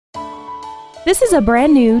This is a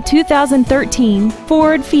brand new 2013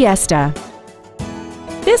 Ford Fiesta.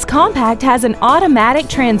 This compact has an automatic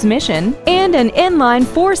transmission and an inline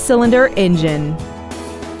 4-cylinder engine.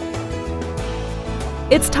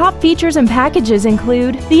 Its top features and packages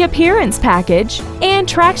include the appearance package and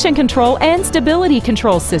traction control and stability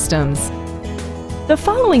control systems. The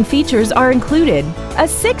following features are included: a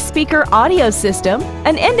 6-speaker audio system,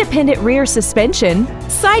 an independent rear suspension,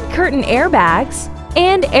 side curtain airbags,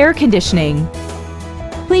 and air conditioning.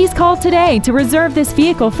 Please call today to reserve this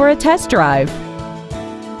vehicle for a test drive.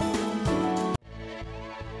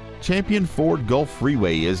 Champion Ford Gulf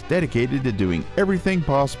Freeway is dedicated to doing everything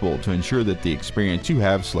possible to ensure that the experience you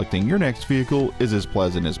have selecting your next vehicle is as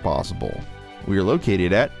pleasant as possible. We are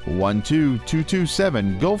located at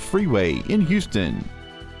 12227 Gulf Freeway in Houston.